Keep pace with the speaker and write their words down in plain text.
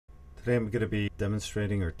Today I'm going to be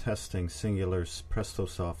demonstrating or testing Singular's Presto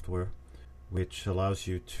software, which allows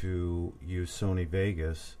you to use Sony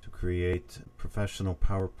Vegas to create professional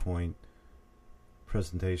PowerPoint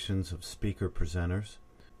presentations of speaker presenters,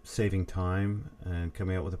 saving time and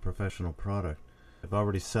coming out with a professional product. I've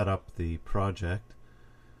already set up the project.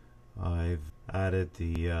 I've added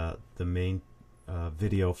the main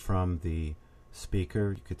video from the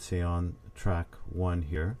speaker. You could see on track 1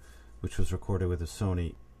 here, which was recorded with a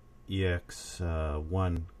Sony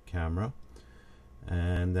EX1 camera,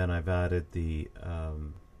 and then I've added the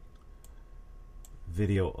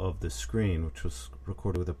video of the screen, which was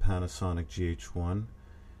recorded with a Panasonic GH1,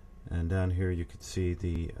 and down here you could see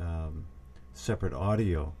the separate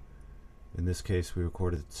audio. In this case we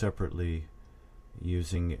recorded it separately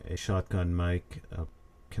using a shotgun mic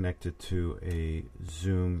connected to a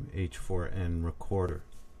Zoom H4n recorder.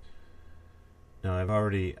 Now I've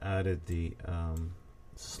already added the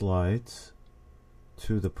slides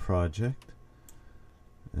to the project,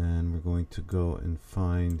 and we're going to go and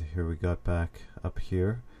find, here we got back up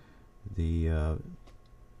here, the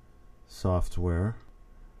software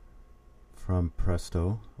from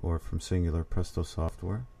Presto, or from Singular Presto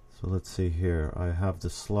software. So let's see here, I have the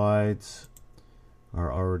slides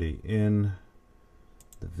are already in,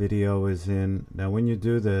 the video is in. Now when you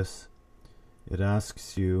do this, it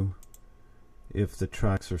asks you if the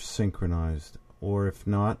tracks are synchronized, or if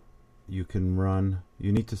not, you can run,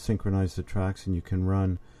 you need to synchronize the tracks, and you can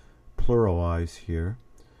run pluralize here.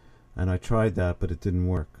 And I tried that, but it didn't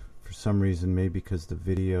work for some reason, maybe because the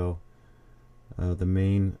video, the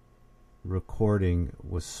main recording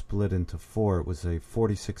was split into 4. It was a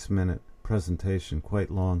 46-minute presentation, quite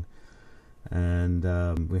long, and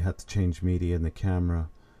we had to change media in the camera,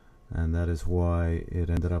 and that is why it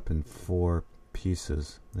ended up in 4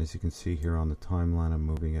 pieces. As you can see here on the timeline, I'm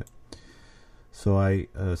moving it. So I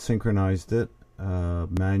synchronized it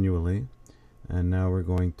manually, and now we're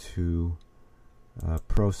going to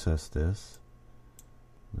process this.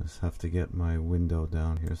 I just have to get my window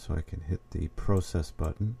down here so I can hit the process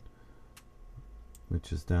button,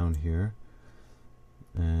 which is down here,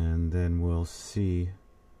 and then we'll see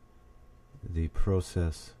the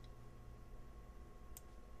process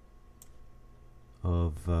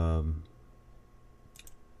of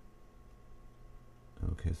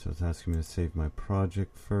okay, so it's asking me to save my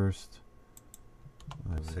project first.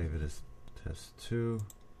 I will save it as test 2,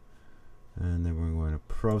 and then we're going to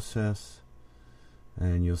process,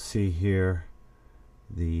 and you'll see here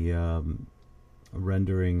the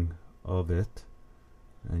rendering of it,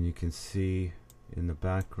 and you can see in the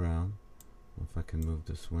background, if I can move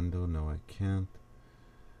this window, no I can't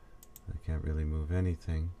really move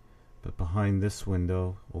anything, but behind this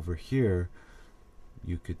window over here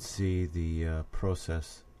you could see the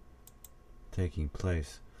process taking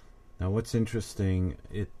place. Now what's interesting,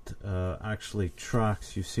 it actually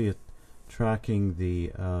tracks, you see it tracking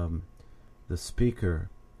the speaker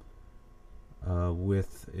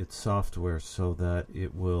with its software, so that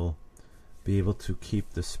it will be able to keep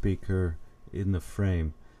the speaker in the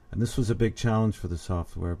frame. And this was a big challenge for the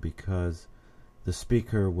software because the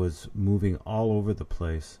speaker was moving all over the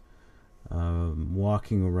place,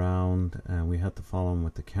 walking around, and we had to follow him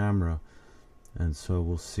with the camera. And so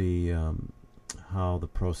we'll see how the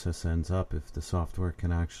process ends up, if the software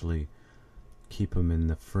can actually keep him in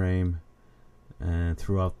the frame and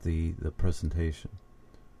throughout the presentation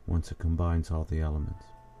once it combines all the elements.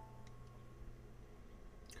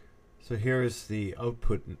 So here is the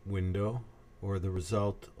output window, or the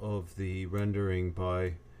result of the rendering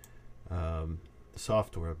by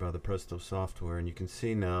software, by the Presto software, and you can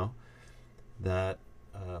see now that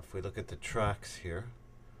if we look at the tracks here,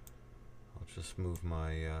 I'll just move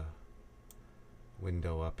my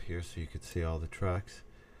window up here so you can see all the tracks,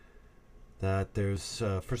 that there's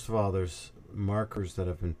first of all there's markers that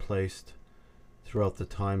have been placed throughout the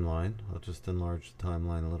timeline. I'll just enlarge the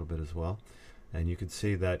timeline a little bit as well, and you can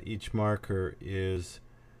see that each marker is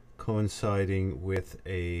coinciding with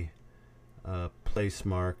a place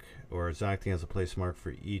mark, or is acting as a place mark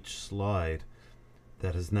for each slide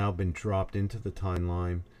that has now been dropped into the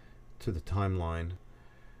timeline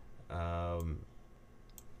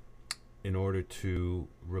in order to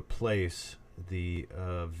replace the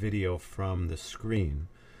video from the screen.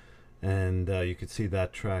 And you can see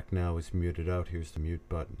that track now is muted out. Here's the mute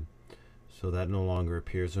button, so that no longer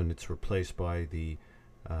appears, and it's replaced by the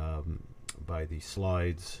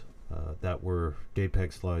slides that were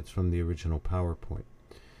JPEG slides from the original PowerPoint.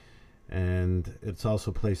 And it's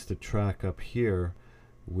also placed the track up here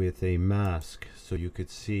with a mask, so you could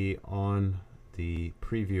see on the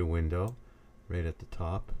preview window right at the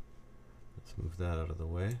top. Let's move that out of the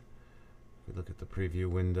way. we look at the preview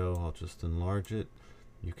window, I'll just enlarge it.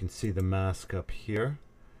 You can see the mask up here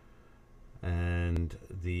and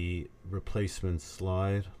the replacement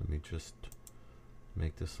slide. Let me just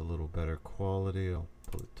make this a little better quality. I'll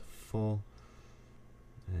put it to full,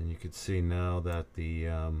 and you can see now that the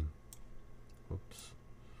oops,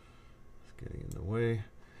 it's getting in the way,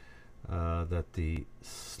 that the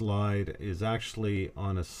slide is actually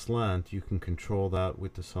on a slant. You can control that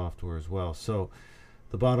with the software as well. So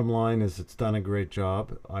the bottom line is it's done a great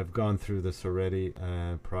job. I've gone through this already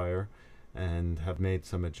prior and have made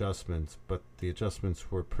some adjustments, but the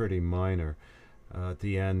adjustments were pretty minor. At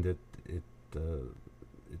the end it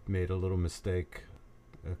made a little mistake,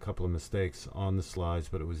 a couple of mistakes on the slides,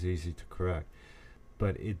 but it was easy to correct.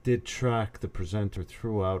 But it did track the presenter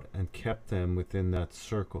throughout and kept them within that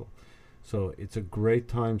circle. So it's a great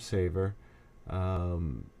time saver.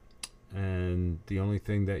 And the only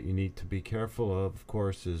thing that you need to be careful of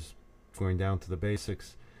course, is going down to the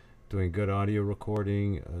basics, doing good audio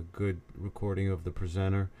recording, a good recording of the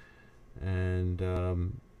presenter, and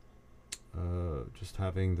just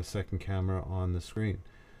having the second camera on the screen.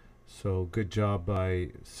 So good job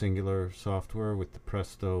by Singular Software with the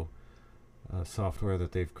Presto software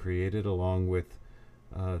that they've created, along with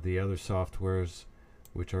the other softwares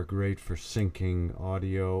which are great for syncing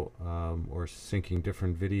audio or syncing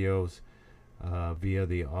different videos via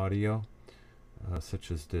the audio,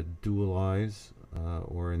 such as the Dualize,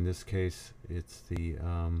 or in this case it's the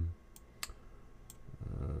I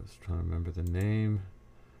was trying to remember the name,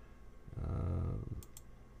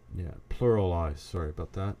 yeah, Pluralize, sorry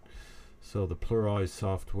about that. So the Pluralize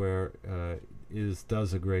software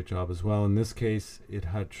does a great job as well. In this case it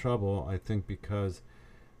had trouble, I think, because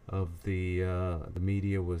of the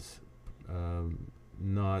media was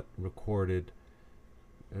not recorded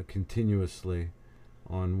continuously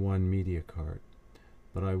on one media card.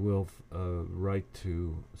 But I will write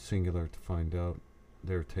to Singular to find out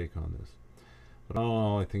their take on this. But all in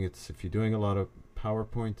all, I think it's, if you're doing a lot of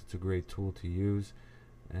PowerPoint, it's a great tool to use,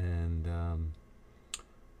 and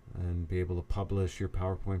be able to publish your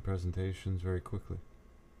PowerPoint presentations very quickly.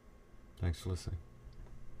 Thanks for listening.